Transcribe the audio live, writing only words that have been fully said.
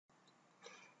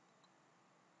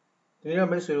ဒီနေ့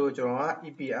မိတ်ဆွေတို့ကျွန်တော်က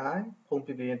EPI ဖုန်း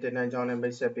ပြပြင်းတင်တန်းကြောင်းနဲ့မိ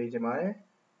တ်ဆက်ပေးကြပါတယ်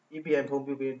EPI ဖုန်း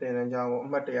ပြပြင်းတင်တန်းကြောင်းကိုအ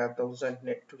မှတ်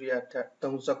132ဒုတိယထပ်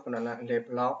38လမ်းအလယ်ဘ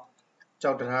လောက်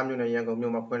ကြောက်တရားမြို့နယ်ရန်ကုန်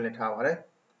မြို့မှာဖွင့်လှစ်ထားပါတယ်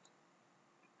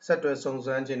ဆက်တွဲစုံစ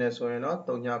မ်းခြင်းနဲ့ဆိုရင်တော့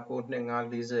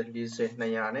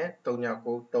39254040 နဲ့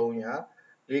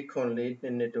399300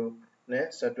 49422တို့နဲ့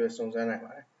ဆက်တွဲစုံစမ်းနိုင်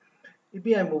ပါတယ်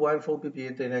EPI မိုဘိုင်းဖုန်းပြပြ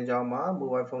င်းတင်တန်းကြောင်းမှာမို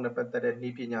ဘိုင်းဖုန်းနဲ့ပတ်သက်တဲ့န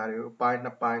ည်းပညာတွေကိုအပိုင်းနှ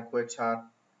စ်ပိုင်းခွဲခြား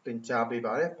သင်ကြားပေး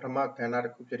ပါတယ်ပထမကဏ္ဍတ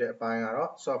စ်ခုဖြစ်တဲ့အပိုင်းက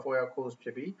တော့ software course ဖြ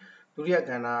စ်ပြီးဒုတိယ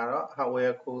ကဏ္ဍကတော့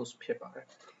hardware course ဖြစ်ပါတယ်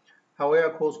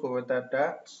hardware course ကိုပဲတက်တ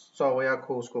က် software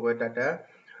course ကိုပဲတက်တက်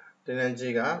သင်တန်း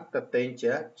ကြီးက3သိန်းကျ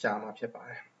ပ်ကြာမှာဖြစ်ပါ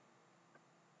တယ်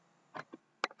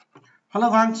Hello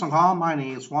guys, my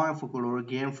name is Ryan Fukulo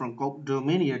again from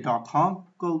codedomania.com.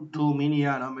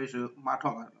 Codedomania တော့မိတ်ဆွေမှာထော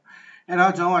က်ပါအဲ့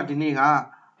တော့ကျွန်တော်ကဒီနေ့က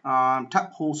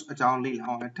TabHost အကြောင်းလေ့လာ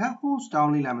အောင် TabHost အကြော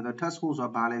င်းလေ့လာမယ်ဆို TabHost ဆိုတာ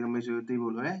ဘာလဲလို့မိတ်ဆွေသိ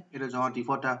ဖို့လိုတယ်အဲ့တော့ကျွန်တော်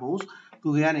default TabHost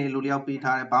Google ကနေလူလျောက်ပေး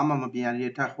ထားတဲ့ဘာမှမပြင်ရ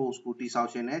တဲ့ TabHost ကိုတိစောက်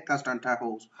ခြင်းနဲ့ custom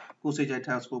TabHost ကိုစိတ်ကြိုက်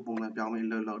TabHost ပုံစံပြောင်းပြီး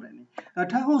လုပ်တယ်နိအဲ့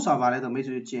TabHost ဆိုတာဘာလဲဆိုမိတ်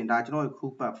ဆွေကျင်ဒါကျွန်တော်ရဲ့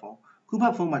cool platform cool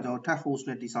platform မှာကျွန်တော် TabHost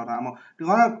နဲ့တိစောက်တာဒီ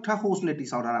ကောင်က TabHost နဲ့တိ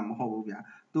စောက်ထားတာမဟုတ်ဘူးဗျာ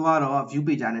သူကတော့ view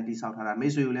page နဲ့တိစောက်ထားတာမိ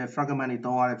တ်ဆွေကိုလည်း fragment တွေ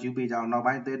သုံးရတဲ့ view page အောင်နောက်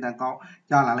ပိုင်းအသေးအတန်ကောင်း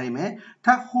ရလာလိမ့်မယ်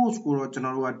TabHost ကိုတော့ကျွန်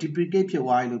တော်တို့က deprecate ဖြစ်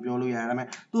သွားပြီလို့ပြောလို့ရတယ်ဒါပေမဲ့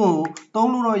သူ့ကို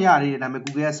သုံးလို့တော့ရတယ်ဒါပေမဲ့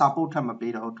Google က support ထပ်မ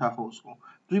ပေးတော့ TabHost ကို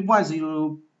 3.0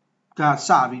 ကစ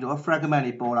ပြီးတော့ fragment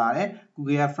တွေပေါ်လာတယ်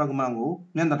Google က fragment ကို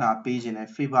မျက်နှာသာပေးခြင်းနဲ့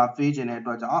favor ပေးခြင်းတဲ့အ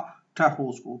တွက်ကြောင့်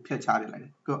TabHost ကိုဖျက်ချပစ်လိုက်တ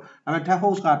ယ်ဒါပေမဲ့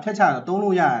TabHost ကဖျက်ချတော့သုံး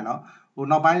လို့ရရင်တော့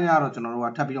နောက်ပိုင်းကတော့ကျွန်တော်တို့က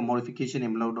ထပ်ပြီးတော့ modification တွေ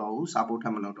မလုပ်တော့ဘူး support ထ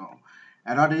ပ်မလုပ်တော့ဘူး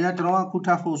အဲ့တော့ကျွန်တော်ကခု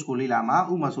TabHost ကိုလေ့လာမှာ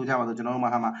ဥပမာဆိုကြပါစို့ကျွန်တော်တို့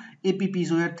မှာ app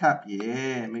ဆိုတဲ့ tab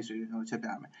ရဲ့မိတ်ဆွေတို့ချက်ပြ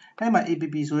မယ်အဲ့မှာ app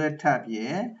ဆိုတဲ့ tab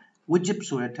ရဲ့ widget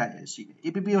ဆိုတဲ့ tab ရဲ့ရှိတယ်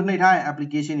app ကိုနှိပ်ထားတဲ့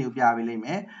application တွေကိုပြပေးလိမ့်မ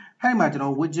ယ်အဲ့မှာကျွန်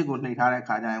တော် widget ကိုနှိပ်ထားတဲ့အ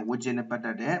ခါကျရင် widget နဲ့ပတ်သ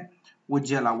က်တဲ့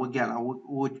widget လား widget လား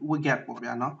widget ပေါ့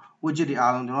ဗျာနော် widget တွေ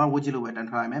အားလုံးကျွန်တော်က widget လို့ပဲတန်း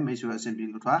ထားလိုက်မယ်မိတ်ဆွေတို့အဆင်ပြေ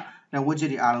လို့ထားဒါ widget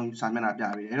တွေအားလုံးစာမျက်နှာပြ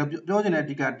ပေးတယ်အဲ့တော့ပြောချင်တဲ့အ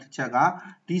ဓိကတစ်ချက်က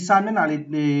ဒီစာမျက်နှာလေး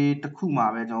တစ်ခုမှာ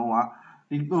ပဲကျွန်တော်က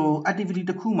ဒီactivity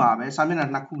တစ်ခုမှာပဲစာမျက်နှာ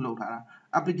နှစ်ခုလုပ်ထားတာ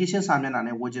application စာမျက်နှာ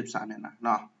နဲ့ widget စာမျက်နှာ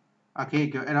နော် okay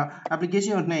အဲ့တော့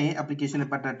application ကိုနှိပ်ရင် application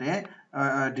နဲ့ပတ်သက်တဲ့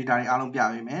data တွေအားလုံးပြ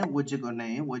ပေးမယ် widget ကိုနှိ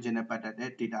ပ်ရင် widget နဲ့ပတ်သက်တဲ့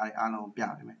data တွေအားလုံးပြ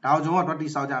ပေးမယ်ဒါကိုကျွန်တော်တို့တိ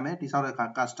စောက်ကြမယ်တိစောက်တဲ့အခါ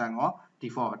custom ရော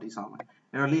default တိစောက်မယ်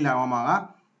အဲ့တော့လေ့လာအောင်မှာက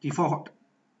default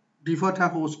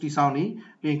TabHost တိစောက်နေ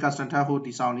ပြီး custom TabHost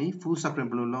တိစောက်နေ full screen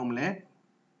ဘယ်လိုလုပ်မလဲ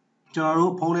ကျွန်တော်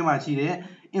တို့ဖုန်းထဲမှာရှိတဲ့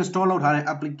install လုပ်ထားတဲ့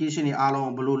application တွေအားလုံး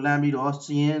ကိုဘယ်လိုလမ်းပြီးတော့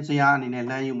စီးရင်စရာအနေနဲ့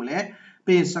လမ်းယူမလဲ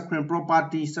ပြီး screen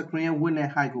property screen ရဲ့ width နဲ့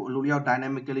height ကိုအလိုလျောက်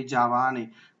dynamically Java ကနေ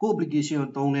ကို application ကို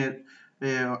သုံးတဲ့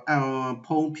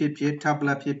ဖုန်းဖြစ်ဖြစ်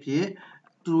tablet ဖြစ်ဖြစ်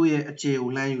သူတို့ရဲ့အခြေ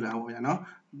ကိုလမ်းယူတာပေါ့ဗျာနော်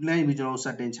လမ်းယူပြီးကျွန်တော်တို့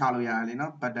setting ချလို့ရတယ်လေ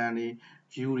နော် button တွေ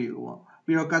view တွေကိုပေါ့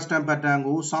ပြီးတော့ custom button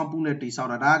ကို sound proof နဲ့တိစော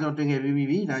က်တာဒါကကျွန်တော်တင်ခဲ့ပြီး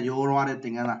ပြီဒါရောသွားတဲ့သ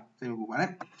င်ခန်းစာစိတ်မပူပါနဲ့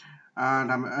ဒါ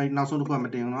နောက်ဆုံးတစ်ခုကမ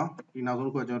တင်ဘူးเนาะဒီနောက်ဆုံးတ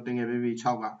စ်ခုကကျွန်တော်တင်ခဲ့ပြီးပြီ6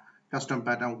က custom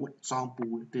pattern with sound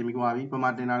pool တင်ပြီးသွားပြီပမာ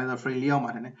တင်လာလဲဆို frame layout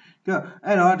မှာတင်တယ်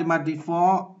အဲ့တော့ဒီမှာ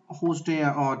default hosting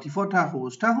default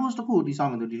TabHost တစ်ခုတိစော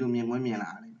က်မယ်ဆိုဒီလိုမြင်ကွင်းမြင်လာ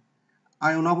တယ်အာ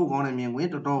ယုံနောက်ဖို့ကောင်းတဲ့မြင်ကွင်း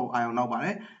တော်တော်အာယုံနောက်ပါတ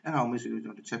ယ်အဲ့ဒါကိုမိတ်ဆွေတို့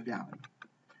ကျွန်တော်တစ်ချက်ပြမယ်ဘ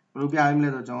ယ်လိုပြရမလဲ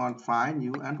ဆိုကျွန်တော် file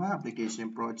new Android application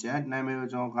project နာမည်ကို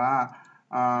ကျွန်တော်က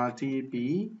TP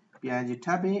PNG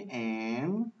tabbing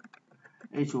and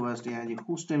HOS TNG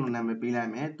hosting လို့နာမည်ပေးလို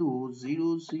က်မယ်သူ့ကို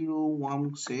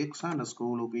0016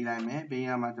 underscore လို့ပေးလိုက်မယ်ပေးရ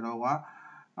မှာကျွန်တော်က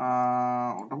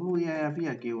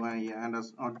WFK1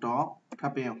 dot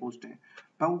tabbing and hosting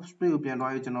bounce page ကိုပြန်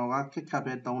သွားပြီးကျွန်တော်က KitKat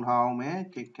ပဲသုံးထားအောင်မယ်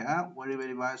KitKat variable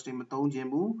device တွေမသုံးခြင်း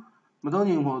ဘူးမသုံး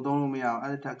ခြင်းမဟုတ်သုံးလို့မရအောင်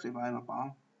edit text တွေပိုင်းမပေါ့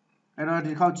အဲ့တော့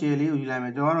ဒီခေါက်ခြေလေးကိုယူလိုက်မ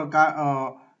ယ်ကျွန်တော်ကတော့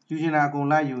ယူချင်တာအကုန်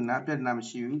လိုက်ယူနာပြဿနာမ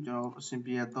ရှိဘူးကျွန်တော်အဆင်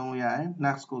ပြေသုံးလို့ရတယ်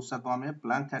next ကိုဆက်သွားမယ်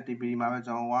blank category မှာပဲ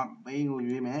ကျွန်တော်က main ကို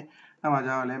ရွေးမယ်အဲ့မှာ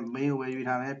ကျွန်တော်လည်း main ကိုပဲရွေး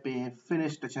ထားမယ်ပြီးရင်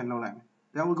finish တစ်ချက်လုပ်လိုက်မယ်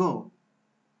there we go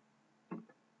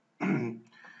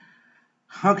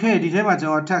okay ဒီထဲမှာကျွ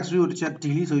န်တော် text ကိုတစ်ချက်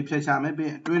delete ဆိုပြီးဖျက်ချမယ်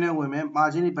ပြီးအတွင်းထဲဝင်မယ်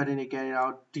margin တွေ pattern တွေ carry တာ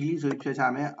ကို delete ဆိုပြီးဖျက်ချ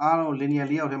မယ်အားလုံး linear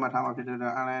layout ထဲမှာထားမှာဖြစ်တဲ့အတွ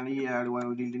က် align လေးရ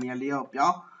ဒီ linear layout ပြော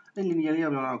င်းအဲ့ linear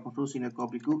layout ပြောင်းတော့ control C နဲ့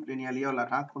copy ခု linear layout လာ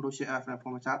ထား control shift F နဲ့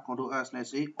format ချ control S နဲ့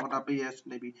C order page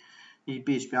နဲ့ပြီးဒီ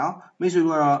page ပြောင်းမိတ်ဆွေ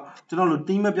တို့ကတော့ကျွန်တော်တို့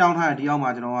theme မပြောင်းထားရင်ဒီအောက်မှာ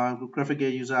ကျွန်တော်က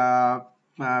graphical user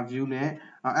view နဲ့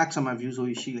XML view ဆို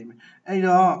ပြီးရှိလိမ့်မယ်အဲ့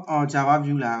တော့ Java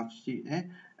view လာရှိတယ်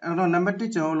အဲ့တော့ number 1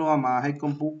ကျွန်တော်တို့လောက်မှာ hey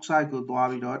compose site ကိုသွား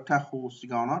ပြီးတော့ TabHost ဒီ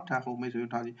ကောင်နော် TabHost မိတ်ဆွေ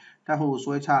တို့ထားကြည့် TabHost ကို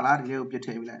ဆွဲချလာဒီလေးကိုပြစ်ထ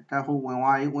ည့်ပြီးလိုက် TabHost ဝင်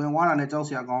သွားတာနဲ့ကြောက်စ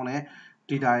ရာကောင်းတဲ့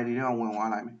data တွေထဲမှာဝင်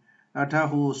သွားလိုက်မယ်အဲ့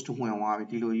TabHost ဝင်သွားပြီ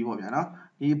ဒီလိုကြီးပေါ့ဗျာနော်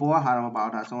ဒီဘောကဟာတော့မပါ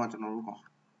တော့ဒါဆုံးကကျွန်တော်တို့ဟော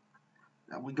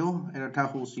we go အဲ့တော့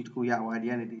TabHost တခုရသွားဒီ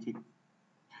ကနေဒီထိ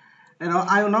အဲ့တော့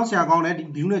ion နောက်ဆရာကောင်းတဲ့ဒီ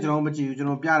view နဲ့ကျွန်တော်မကြည့်ဘူးကျွန်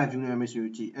တော်ပြတဲ့ view နဲ့မိတ်ဆွေ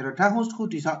ကိုကြည့်အဲ့တော့ TabHost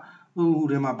တစ်ခုတိဆောက်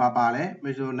ဟိုထဲမှာပါလဲမိ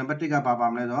တ်ဆွေ number 1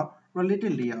ကပါမလဲဆိုတော့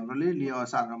related layout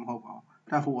စတာမဟုတ်ပါဘူး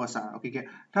TabHost စတာ okay ကဲ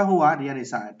TabHost ကဒီကနေ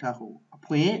စတယ် TabHost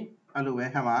အဖွင့်အဲ့လိုပဲ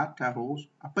ဟဲ့မှာ TabHost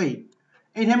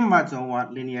အပိတ်အဲ့ထဲမှာကျွန်တော်က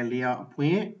linear layout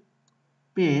အဖွင့်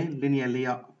ပြီးရင် linear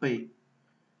layout အပိတ်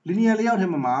linear layout ထဲ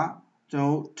မှာကျွန်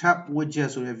တော် tab widget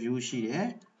ဆိုတဲ့ view ရှိတယ်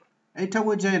အဲ့ tab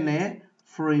widget နဲ့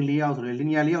frame layout ဆိုတဲ့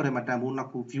linear layout ထဲမှာတန်ဖိုးနှစ်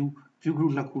ခု view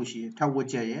group နှစ်ခုရှိတယ် tab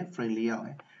widget ရဲ့ frame layout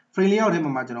ရဲ့ frame layout ထဲ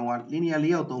မှာကျွန်တော်က linear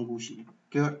layout 3ခုရှိတယ်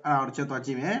ကဲအဲ့ဒါတစ်ချက်သွားကြ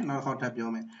ည့်မယ်နောက်တစ်ခေါက်ထပ်ပြော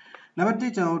မယ်နံပါတ်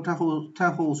1ကျွန်တော်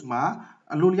TabHost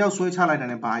မှာအလိုလျောက်ဆွဲချ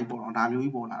လိုက်တာနဲ့ဘာကြီးပေါ်တော့ဒါ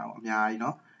မျိုးကြီးပေါ်လာတော့အများကြီးเน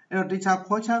าะအဲ့တော့ data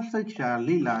culture feature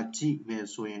လေ့လာကြည့်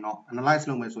မယ်ဆိုရင်တော့ analyze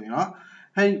လုပ်မယ်ဆို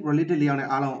ရင်တော့ဟဲ့ related layout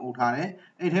နဲ့အားလုံးအုပ်ထားတယ်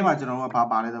အဲ့ထဲမှာကျွန်တော်ကဘာ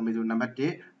ပါလဲဆိုတော့နံပါတ်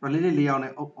1 related layout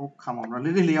နဲ့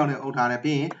related layout နဲ့အုပ်ထား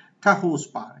တယ်ပြီးရင် TabHost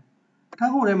ပါတယ်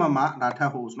TabHost ထဲမှာဒါ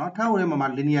TabHost เนาะ TabHost ထဲမှာ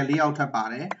linear layout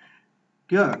ထပ်ပါတယ်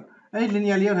good အဲ့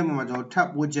linear layout ထဲမှာကျွန်တော် tab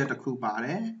widget တစ်ခုပါတ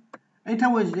ယ်အဲ့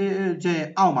tab widget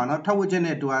အောက်မှာเนาะ tab widget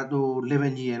နဲ့သူက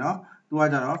level ကြီးရယ်เนาะသူက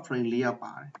ကြတော့ frame layout ပါ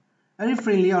တယ်အဲ့ဒီ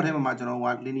frame layout ထဲမှာကျွန်တော်က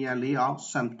linear layout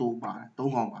sample ပါတယ်၃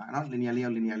កောင်ပါတယ်เนาะ linear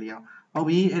layout ဟုတ်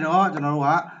ပြီအဲ့တော့ကျွန်တော်တို့က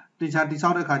တိ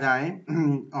ဆောက်တဲ့ခါကျ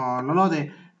ရင်လောလောဆယ်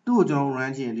သူ့ကိုကျွန်တော်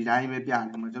run ကြည့်ရင်ဒီတိုင်းပဲပြ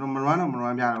နေမှာကျွန်တော်မ run တော့မ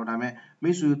run ပြတော့ဒါပေ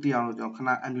မဲ့မိတ်ဆွေသိအောင်လို့ကျွန်တော်ခဏ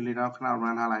emulator ခဏ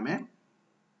run ထားလိုက်မယ်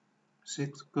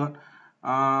6 good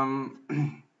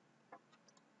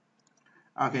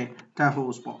okay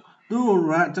TabHost ပေါ့သူ့ကို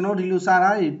run ကျွန်တော်ဒီလိုစာ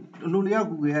သားတွေအလိုလျောက်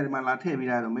Google ရဲ့ဒီမှာလာထည့်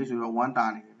ပေးလိုက်တော့မိတ်ဆွေတော့1တာ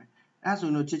နေတယ်ပဲအဲ့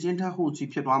ဆိုလို့ချက်ချင်း TabHost ကြီး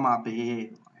ဖြစ်သွား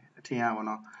မှာပဲအထင်ရပါ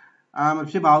တော့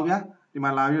မဖြစ်ပါဘူး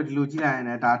ဗျာဒီမှာလာပြီးတော့ဒီလိုကြည့်လိုက်ရင်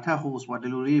လည်းဒါ TabHost ပေါ့ဒီ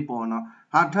လိုလေးပေါ်တော့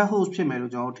ဟာ TabHost ဖြစ်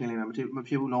မယ်လို့ကျွန်တော်ထင်နေတယ်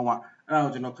မဖြစ်ဘူးလုံးဝအဲ့ဒါ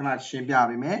ကိုကျွန်တော်ခဏရှ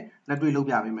င်းပြပေးမယ်လက်တွေ့လုပ်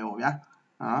ပြပေးမယ်ပေါ့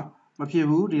ဗျာမဖြစ်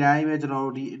ဘူးဒီတိုင်းပဲကျွန်တော်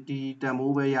တို့ဒီ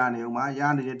တန်ဖိုးပဲရနေဦးမှာရ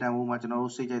နေတဲ့တန်ဖိုးမှာကျွန်တော်တို့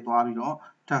စိတ်ကြိုက်သွားပြီးတော့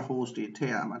TabHost တွေထ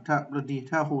ည့်ရမှာ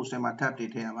TabHost ထဲမှာ tab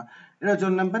တွေထည့်ရမှာအဲ့တော့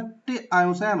ကျွန်တော်နံပါတ်1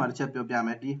 ion ဆက်ရမှာတစ်ချက်ပြောပြ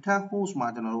မယ်ဒီ TabHost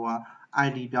မှာကျွန်တော်တို့က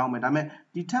ID ပြောင်းမယ်ဒါပေ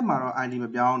မဲ့ဒီ tab မှာတော့ ID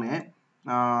မပြောင်းနဲ့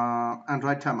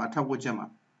Android tab မှာ tab widget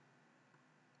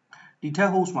မှာဒီ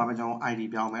TabHost မှာပဲကျွန်တော် ID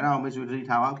ပြောင်းမယ်အဲ့ဒါကိုမိတ်ဆွေသတိ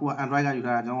ထားပါအခုက Android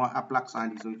ကယူထားတာကျွန်တော်က Eclipse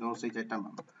ID ဆိုကျွန်တော်စိတ်ကြိုက်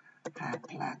တက်မှာ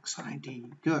Eclipse ID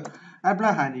good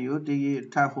Eclipse ID ကိုဒီ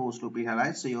TabHost လို့ပေးထား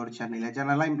လိုက်စေရောတစ်ချက်နေလဲကျွန်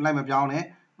တော်လိုက်မပြောင်းနဲ့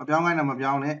မပြောင်းခိုင်းတော့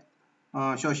မပြောင်းနဲ့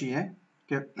short ရှိရယ်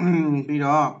ပြီး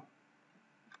တော့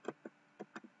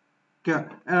ကဲ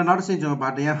အဲ့တော့နောက်တစ်ဆင့်ကျွန်တော်ဗာ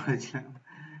တင်ရမှာချင်း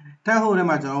TabHost ထဲ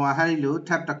မှာကျွန်တော်က hi လို့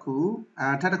tab တစ်ခု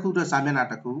tab တစ်ခုအတွက်စာမျက်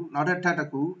နှာတစ်ခုနောက်ထပ် tab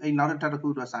တစ်ခုအဲ့နောက်ထပ် tab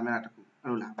တစ်ခုအတွက်စာမျက်နှာတစ်ခု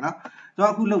အဲ့လိုလာပါနော်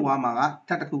ကျွန်တော်အခုလောက်သွားမှာက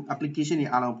tab တစ်ခု application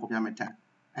တွေအားလုံးဖော်ပြမယ် tab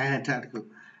tab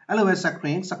တစ်ခုအဲ့လိုပဲ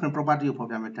screen property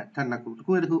ကိုဖော်ပြမယ် tab နှစ်ခု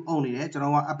တစ်ခုနဲ့တစ်ခုအုံနေတယ်ကျွန်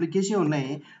တော်က application ကိုနှိပ်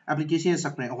ရင် application ရဲ့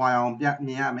screen အဝါရောင်မြ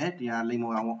င်ရမယ်ဒီဟာလိမ္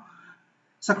မော်ရောင်ပေါ့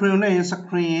screen နဲ့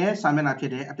screen ရဲ့စာမျက်နှာဖြ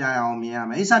စ်တဲ့အပြာရောင်မြင်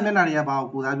ရမယ်အဲ့စာမျက်နှာတွေကဘာ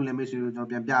ကိုကိုးစားပြုလဲမိတ်ဆွေတို့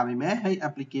ကျွန်တော်ပြန်ပြပေးမယ်ဟဲ့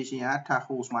application က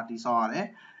TabHost မှာတည်ဆောက်ရတယ်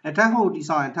TabHost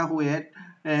တည်ဆောက်ရင် TabHost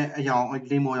ရဲ့အ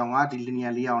ရောင်လိမ္မော်ရောင်ကဒီ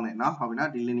linear layout နဲ့เนาะဟုတ်ပြီနော်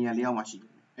ဒီ linear layout မှာရှိ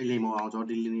တယ်အဲ့လိမ္မော်ရောင်ကျွန်တော်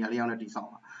ဒီ linear layout နဲ့တည်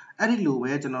ဆောက်တာအဲ့ဒီ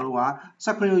လိုပဲကျွန်တော်တို့က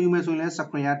screen ကိုယူမယ်ဆိုရင်လည်း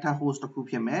screen က TabHost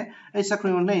တစ်ခုဖြစ်မယ်အဲ့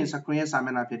screen ကိုနှိပ်ရင် screen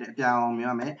ရဲ့စာမျက်နှာဖြစ်တဲ့အပြာရောင်မြင်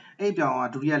ရမယ်အဲ့အပြာရောင်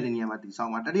ကဒုတိယ linear မှာတည်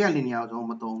ဆောက်မှာတတိယ linear ကိုကျွန်တော်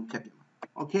မသုံးဖြတ်ပြမှာ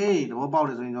okay သဘော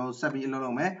ပေါက်တယ်ဆိုရင်ကျွန်တော်ဆက်ပြီး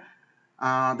အလုပ်လုပ်မယ်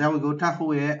there we go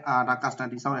TabHost ရဲ့ဒါ custom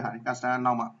တိဆောက်တဲ့ဟာတွေ custom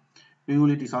နောက်မှာ view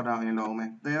လေးတိဆောက်တာရင်လုံးမယ်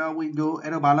there we go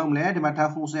အဲ့တော့ဘာလုပ်မလဲဒီမှာ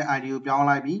TabHost ရဲ့ ID ကိုပြောင်း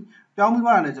လိုက်ပြီးပြောင်းပြီးမှ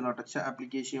လည်းကျွန်တော်တစ်ချက်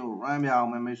application ကို run ပြ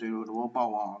အောင်မယ်မိတ်ဆွေတို့သဘောပေါက်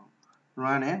အောင်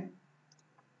run နဲ့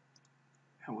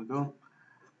here we go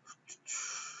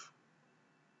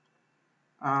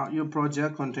your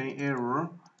project contain error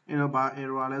အဲ့တော့ဘာ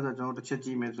error လဲဆိုတော့ကျွန်တော်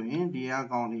တစ်ချက်ကြည့်မယ်ဆိုရင်ဒီအ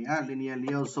ကောင့်တွေက linear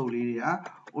layout စုပ်လေးတွေက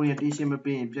orientation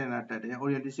မပေးရင်ပြတ်လာတတ်တယ်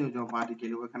orientation ကိုကျွန်တော် vertical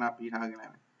လို့ပဲခဏပေးထားခဲ့လို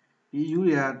က်မယ်ဒီ view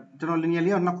တွေကကျွန်တော် linear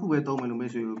layout နှစ်ခုပဲသုံး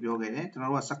မယ်လို့မိတ်ဆွေတို့ပြောခဲ့တယ်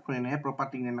ကျွန်တော်တို့က screen နဲ့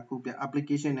property နဲ့နှစ်ခုပြ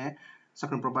application နဲ့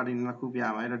screen property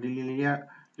နဲ့နှစ်ခုပြပါအဲ့တော့ဒီ linear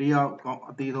layout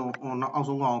အသေးဆုံး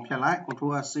အောက်ဆုံးကောင်ဖြတ်လိုက်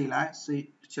control S စေးလိုက်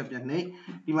စေးတစ်ချက်ပြ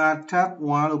နှိပ်ဒီမှာ tab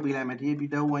 1လို့ပေးလိုက်မယ် TAP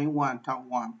tab 1 tab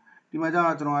 1ဒီ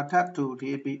မှာကျတော့ကျွန်တော်က tab 2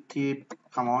 TAP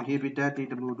come on TAP tab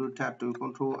TW2 tab 2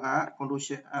 control S control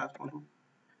shift S control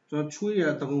ကျွန်တော်ချွေး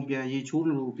ရတကုံပြန်ရေချိုး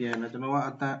လို့ပြန်တယ်ကျွန်တော်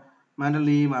ကအတန်မန္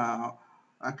တလေး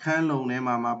မှာအခန်းလုံးထဲ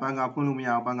မှာဘန်ကာဖွင့်လို့မ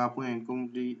ရအောင်ဘန်ကာဖွင့်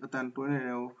ရင်ကုန်ဒီအတန်တွင်းနေ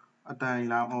တယ်အ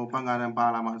တန်လာဟိုဘန်ကာတန်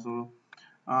ပါလာမှာဆို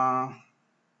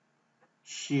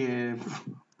share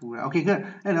ပူရ okay good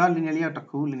အဲ့တော့ linear layout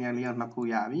တစ်ခု linear layout နှစ်ခု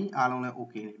ရပြီအားလုံးလည်း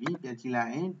okay နေပြီပြန်ကြည့်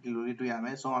လိုက်ရင်ဒီလိုလေးတွေ့ရမ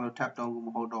ယ်ဆုံးအောင်လို့ tab 3ခု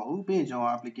မဟုတ်တော့ဘူးပြီးရင်ကျွန်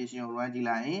တော် application ကို run ကြ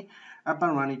ည့်လိုက်ရင် up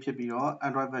and running ဖြစ်ပြီးတော့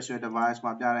Android virtual device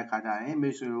မှာပြတဲ့ခါကျ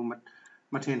ရင်မိတ်ဆွေတို့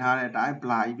မထင်ထားတဲ့အတိုင်း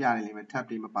blur ကြီးပြနေလိမ့်မယ် tab တွေမပါတဲ့ဟာကြီးအခုကျွန်တော် tab တွေပါလာအောင်တော့တိဆောက်ရမှာကျွန်တော်ပဲတောင်းဝင်ရ okay အဲ့တော့ linear layout တစ်ခု linear layout နှစ်ခုရပြီအားလုံးလည်း okay နေပြီပြန်ကြည့်လိုက်ရင်ဒီလိုလေးတွေ့ရမယ်ဆုံးအောင်လို့ tab 3ခုမဟုတ်တော့ဘူးပြီးရင်ကျွန်တော် application ကို run ကြည့်လိုက်ရင် up and running ဖြစ်ပြီးတော့ Android virtual device မှာပြတဲ့ခါကျရင်မိတ်ဆွေတို့မထင်ထားတဲ့အတိုင်း blur ကြီးပြနေလိမ့်မယ် tab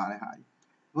တွေမပါ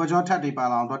တဲ့ဟာကြီးအခုကျွန်တော် tab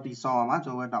တွေပါလာအောင်တော့တိဆောက်ရမှာကျွ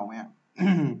န်တော်ပဲတောင်းဝင်ရ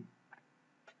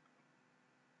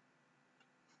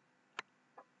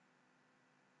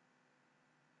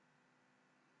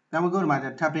then we go to my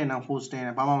tab in and hosting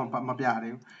ဘာမှမပြရတ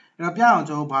ယ်အဲ့တော့ပြအောင်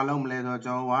ကျွန်တော်ဘာလုပ်မလဲဆိုတော့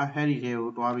ကျွန်တော်က header တွေကို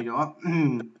တွားပြီးတော့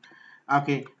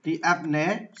okay ဒီ app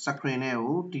နဲ့ screen နဲ့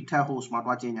ကိုဒီ TabHost မှာ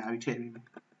တွားကျင်ညာပြီးထည့်ပြီး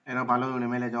အဲ့တော့ဘာလုပ်ရလဲ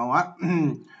လဲကျွန်တော်က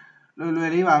လွ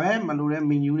ယ်လေးပါပဲမလိုတဲ့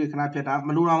menu တွေခဏဖြတ်တာမ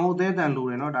လိုတော့မဟုတ်သေးတန်လို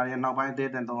တယ်เนาะဒါတွေနောက်ပိုင်း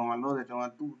သေးတန်တော့မှာလို့ဆိုကျွန်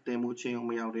တော်ကသူ့တင်မှုချင်းအောင်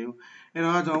မရောက်သေးဘူးအဲ့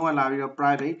တော့ကျွန်တော်ကလာပြီးတော့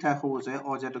private TabHost ရဲ့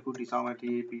object တစ်ခုတည်ဆောက်မယ်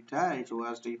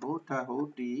TabHost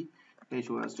TabHost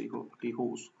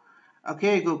host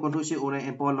okay ကို control shift o နဲ့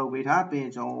import လုပ်ပေးထားပြီးရ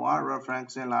င်ကျွန်တော်က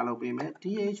reference လာလုပ်ပေးမယ်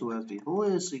TabHost host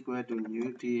is equal to new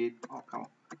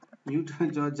new ကျွန်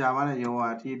တော် Java နဲ့ရောတာ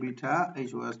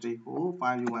TabHost host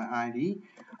file id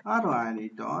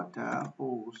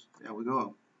r.id.host there we go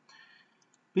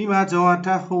ပြီးမှကျွန်တော်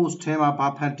TabHost ထဲမှာဘာ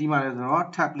ဖန်တီးမှာလဲဆိုတော့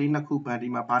tab လေးနှစ်ခုဖန်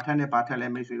တီးမှာဘာထက်နဲ့ဘာထက်လဲ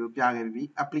မိတ်ဆွေတို့ပြခဲ့ပြီ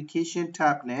application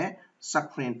tab နဲ့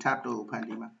screen tab တို့ကိုဖန်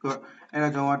တီးမှာ good အဲ့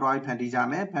တော့ကျွန်တော်ကတွားပြီးဖန်တီးကြ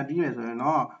မယ်ဖန်တီးမယ်ဆိုရင်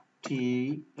တော့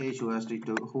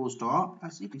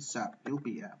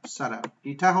TabHost.host.setup setup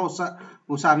ဒီ TabHost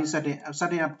ကိုစပြီး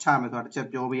setting up ချမယ်ဆိုတော့တစ်ချက်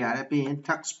ပြောပေးရတယ်ပြီးရင်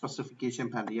tag specification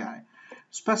ဖန်တီးရတယ်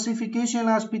specification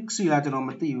လား pixel လားကျွန်တော်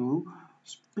မသိဘူး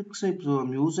pixel ဆို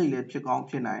မျိုးစိတ်လည်းဖြစ်ကောင်း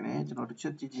ဖြစ်နိုင်တယ်ကျွန်တော်တစ်ချ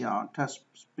က်ကြည့်ကြည့်အောင် test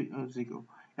pixel ကို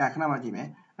ခဏမှကြည့်မယ်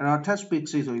အဲ့တော့ test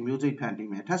pixel ဆိုပြီးမျိုးစိတ်ဖန်တီး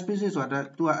မယ် test pixel ဆိုတာ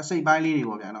သူကအစိတ်ပိုင်းလေးတွေ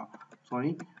ပေါ့ဗျာနော်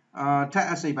sorry tag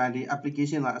အစိတ်ပိုင်းဒီ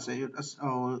application ကအစိတ်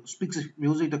pixel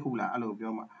မျိုးစိတ်တစ်ခုလားအဲ့လို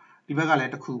ပြောမှာဒီဘက်ကလ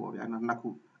ည်းတစ်ခုပေါ့ဗျာနော်နှစ်ခု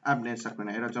app နဲ့ screen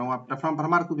နဲ့အဲ့တော့ကျွန်တော်ကပထ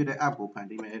မတစ်ခုဖြစ်တဲ့ app ကိုဖန်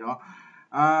တီးမယ်အဲ့တော့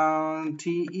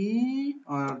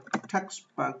text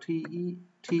pack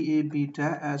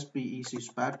tab spec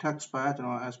spec text pack ကျွန်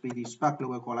တော် spec spec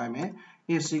လို့ပဲခေါ်လိုက်မယ်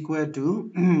is equal to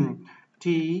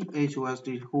TabHost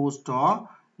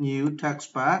host.new text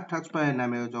pack ရဲ့နာ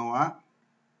မည်ကိုကျွန်တော်က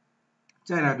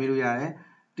ကြိုက်တာပေးလို့ရတယ်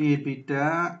tab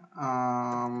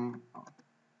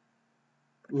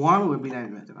 1လို့ပဲပေးလိုက်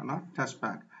မယ်ကျွန်တော်နော် text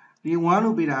pack ဒီ1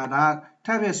လို့ပေးတာဒါ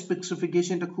tab ရဲ့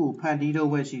specification တစ်ခုဖန်တီးတော့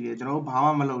ပဲရှိတယ်ကျွန်တော်ဘာ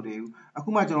မှမလုပ်သေးဘူးအခု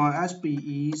မှကျွန်တော် spec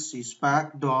spec.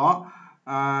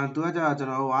 သူကကျွန်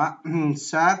တော်က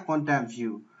set content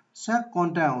view set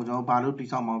content ကိုကျွန်တော်ဘာလို့တိ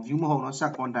ဆောက်မှာ view မဟုတ်တော့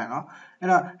set content เนาะအဲ့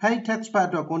တော့ hey text pack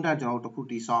အတွက် content ကျွန်တော်တို့တစ်ခု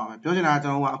တိဆောက်ရမယ်ပြောချင်တာကကျွ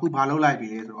န်တော်ကအခုဘာလုပ်လိုက်ပြီ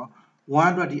လဲဆိုတော့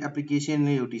one အတွက်ဒီ application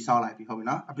လေးကိုတိဆောက်လိုက်ပြီဟုတ်ပြီ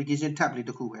เนาะ application tab လေး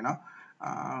တစ်ခုပဲเนาะ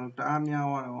တအားများ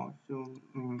သွားတော့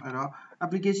အဲ့တော့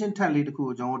application tab လေးတစ်ခု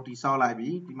ကိုကျွန်တော်တိဆောက်လိုက်ပြီ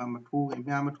ဒီမှာမထိုးခင်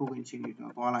များမထိုးခင်ချိန်လေးကျွန်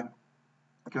တော်သွားလိုက်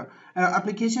အဲ့တော့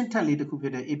application tab လေးတစ်ခုဖြ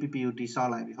စ်တဲ့ app ကိုတိဆော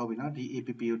က်လိုက်ပြီဟုတ်ပြီเนาะဒီ app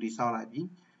ကိုတိဆောက်လိုက်ပြီ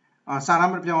စာရ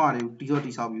မ်းမပြောင်းရတယ်ဒီတော့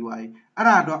တိဆောက်ပြီးသွားပြီအဲ့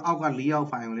ဒါတော့အောက်က layout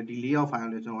file ကိုလည်းဒီ layout file ကို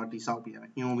လည်းကျွန်တော်တိဆောက်ပေးရမ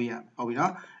ယ်ညွှန်းပေးရမယ်ဟုတ်ပြီ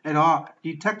နော်အဲ့တော့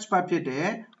ဒီ text pack ဖြစ်တဲ့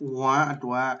1အ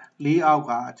တွက် layout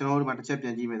ကကျွန်တော်တို့ဒီမှာတစ်ချက်ပြ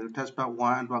န်ကြည့်မယ်ဆို text pack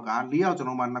 1အတွက်က layout ကျွန်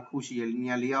တော်မှာနှစ်ခုရှိရ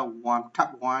linear layout 1 tab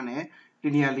 1နဲ့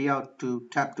linear layout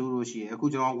 2 tab 2လို့ရှိရအခု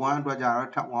ကျွန်တော်1အတွက်ကြတော့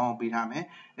tab 1ကိုပေးထားမယ်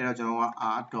အဲ့တော့ကျွန်တော်က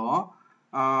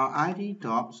r.id.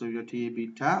 ဆိုပြီးတော့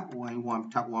tab y1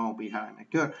 tab 1ကိုပေးထားလိုက်မယ်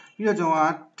good ပြီးတော့ကျွန်တော်က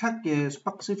tag ရဲ့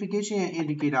specification ရဲ့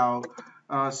indicator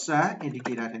ကိုset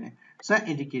indicator ထည့်နေ set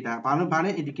indicator ဘာ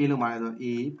နဲ့ indicate လုပ်မှာလဲဆိုတော့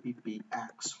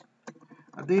appx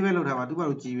အသေးပဲလောက်ထားပါသူ့ဘာ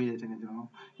လို့ကြီးပေးတယ်ထင်တယ်ကျွန်တော်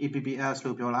appx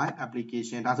လို့ပြောလိုက်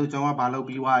application ဒါဆိုကျွန်တော်ကဘာလုပ်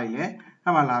ပြီးွားရည်လဲ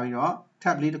ခါမှလာပြီးတော့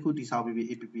tab လေးတစ်ခုတိဆောက်ပြီး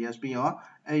appx ပြီးတော့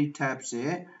အဲ့ဒီ tabs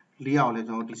ရဲ့layout လည်း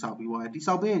ကျွန်တော်တိဆောက်ပြီးွားတယ်တိ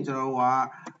ဆောက်ပြီးရင်ကျွန်တော်က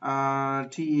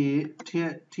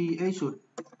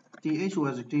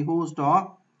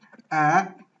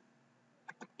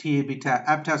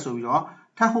TabHost.app tab ဆိုပြီးတော့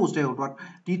TabHost ကိုတော့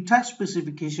ဒီ tag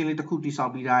specification လေးတစ်ခုတိဆော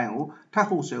က်ပြီးတိုင်းကို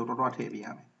TabHost ကိုတော့ထည့်ပေးရ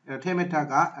မယ်အဲ့တော့ထည့်မဲ့ tag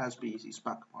က spec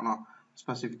spec ပေါ့နော်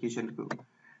specification တစ်ခုအဲ့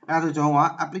ဒါဆိုကျွန်တော်က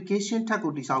application tag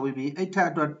ကိုတိဆောက်ပြီးအဲ့ tag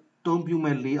အတွက်တုံးပြ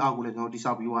မဲ့ layout ကိုလည်းကျွန်တော်တိ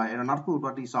ဆောက်ပြီးွားတယ်အဲ့တော့နောက်တစ်ခု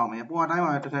တော့တိဆောက်မယ်ပေါ်အတိုင်း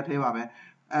မှာတစ်ထပ်ထဲပါပဲ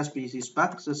spec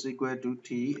spec is equal to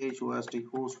TabHost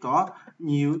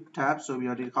host.new tab ဆိုပြီး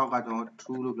တော့ဒီတစ်ခေါက်ကကျွန်တော်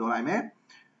true လို့ပြောလိုက်မယ်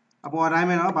အပေါ်အတိုင်း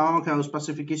ပဲเนาะဘာမှမခက်ဘူး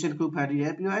specification တစ်ခုဖန်တီးတ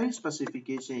ယ်ပြီးတော့အဲ့ဒီ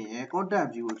specification ရဲ့ content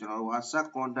view ကိုကျွန်တော်တို့က set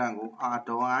content ကို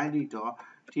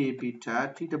r.id.tab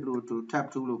tab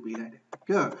 2လို့ပေးလိုက်တယ်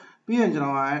good ပြီးရင်ကျွန်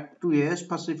တော်ကသူ့ရဲ့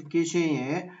specification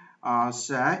ရဲ့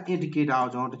set indicator ကို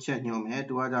ကျွန်တော်တစ်ချက်ညွှန်မယ်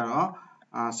သူကကြတော့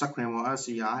screen ပေါ့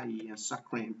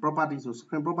screen property ဆို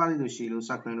screen property ဆိုရှိလို့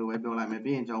screen လို့ပဲပြောလိုက်မယ်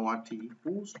ပြီးရင်ကျွန်တော်က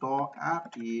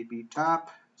TabHost.app tab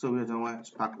ဆိုပြီးတော့ကျွန်တော်က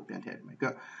spark ကိုပြန်ထည့်ပေးမယ်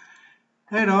good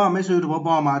အဲ့တော့မိတ်ဆွေတို့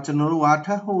ဘောမှာကျွန်တော်တို့က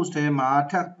TabHost ထဲမှာ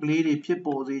tab လေးတွေဖြစ်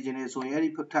ပေါ်စေခြင်းနဲ့ဆိုရင်အဲ့ဒီ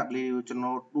tab လေးတွေကိုကျွန်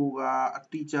တော်တို့ကအ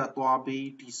တိအကျသွားပြီး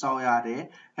တိဆောက်ရတယ်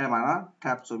အဲ့ဒါမှာနော်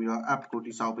tab ဆိုပြီးတော့ app ကို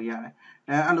တိဆောက်ပေးရတယ်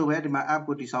အဲ့လိုပဲဒီမှာ app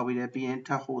ကိုတိဆောက်ပေးတယ်ပြီးရင်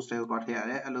TabHost ထဲကိုသွားထည့်ရ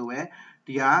တယ်အဲ့လိုပဲ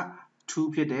ဒီက 2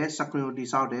ဖြစ်တဲ့ screen ကိုတိ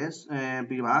ဆောက်တယ်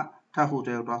ပြီးတော့ TabHost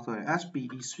ထဲကိုသွားဆိုရင်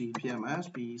spec ဖြစ်မှာ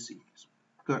spec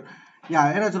good ရတ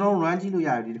ယ်အဲ့တော့ကျွန်တော်တို့ run ကြည့်လို့ရ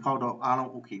တယ်ဒီတစ်ခေါက်တော့အားလုံး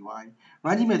okay ပါပြီ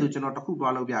run ကြည့်မယ်ဆိုကျွန်တော်တစ်ခု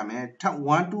သွားလုပ်ပြမယ် tab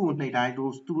 1 2ကိုနှိပ်တိုင်းသူ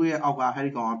တို့ရဲ့အောက်က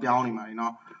header ကောင်ကပြောင်းနေမှာလေ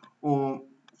နော်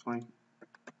sorry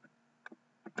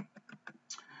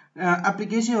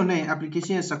application ကိုနှိပ်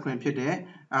application ရဲ့ screen ဖြစ်တဲ့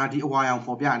ဒီအဝါရောင်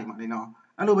ပေါ်ပြနေမှာလေနော်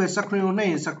အဲ့လိုပဲ screen ကိုနှိပ်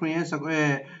ရင် screen ရဲ့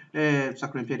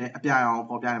screen ဖြစ်တဲ့အပြာရောင်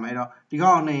ပေါ်ပြနေမှာအဲ့တော့ဒီ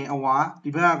ကောင်နှိပ်အဝါ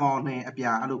ဒီဘက်ကကောင်နှိပ်အ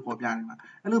ပြာအဲ့လိုပေါ်ပြနေမှာ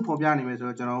အဲ့လိုပေါ်ပြနေမယ်ဆို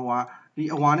တော့ကျွန်တော်တို့ကဒီ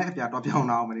အဝါနဲ့အပြာတော့ပြောင်း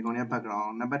တော့မယ်ဒီကောင်ရဲ့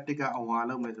background နံပါတ်1ကအဝါ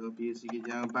လုပ်မယ်ဆိုတော့ basic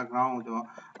ကျွန်တော် background ကိုကျွန်တော်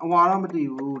အဝါတော့မသိ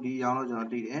ဘူးဒီအရောင်တော့ကျွန်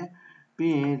တော်သိတယ်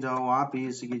ပြီးရင်ကျွန်တော်က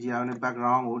basic ကြီးအောင်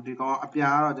background ကိုဒီကောင်အပြာ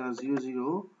ကတော့ကျွန်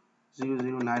တော်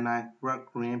0099 red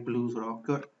green blue ဆိုတော့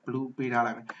good blue ပေးထား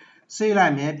လိုက်မယ်စေးလို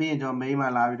က်မယ်ပြီးရင်ကျွန်တော် main မှာ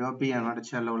လာပြီးတော့ပြီးရင်တော့တစ်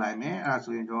ချက်လုပ်လိုက်မယ်အဲ့ဒါ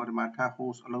ဆိုရင်ကျွန်တော်ဒီမှာ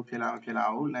TabHost အလုပ်ဖြစ်လာမဖြစ်လာ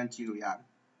ကိုလမ်းကြည့်လို့ရတယ်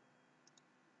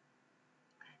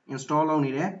install လုပ်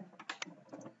နေတယ်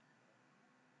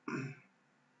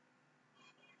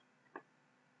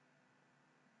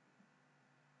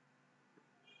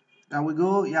There we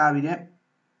go ရပြီတဲ့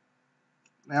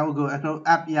There we go အခု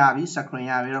app ရပြီ screen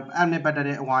ရပြီတော့ app နဲ့ပတ်သက်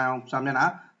တဲ့အဝါရောင်စာမျက်နှာ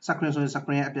screen ဆိုရင်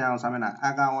screen ရဲ့အပြောင်စာမျက်နှာ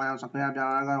အကောင်ဝါရောင် screen အပြော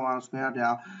င်အကောင်ဝါရောင် screen အပြော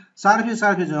င်စားတစ်ဖြစ်ကျွ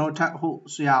န်တော်တို့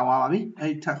TabHost ရသွားပါပြီ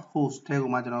အဲ့ TabHost ထဲကို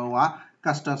မှကျွန်တော်တို့က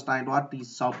custom style တော့တိ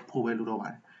ဆောက်ဖို့ပဲလုပ်တော့ပါ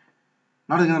တယ်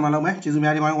နောက်တစ်ခါမှလုပ်မယ်ကျေးဇူး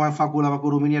များဒီမှာ 154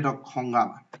 codomania.com က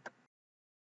ပါ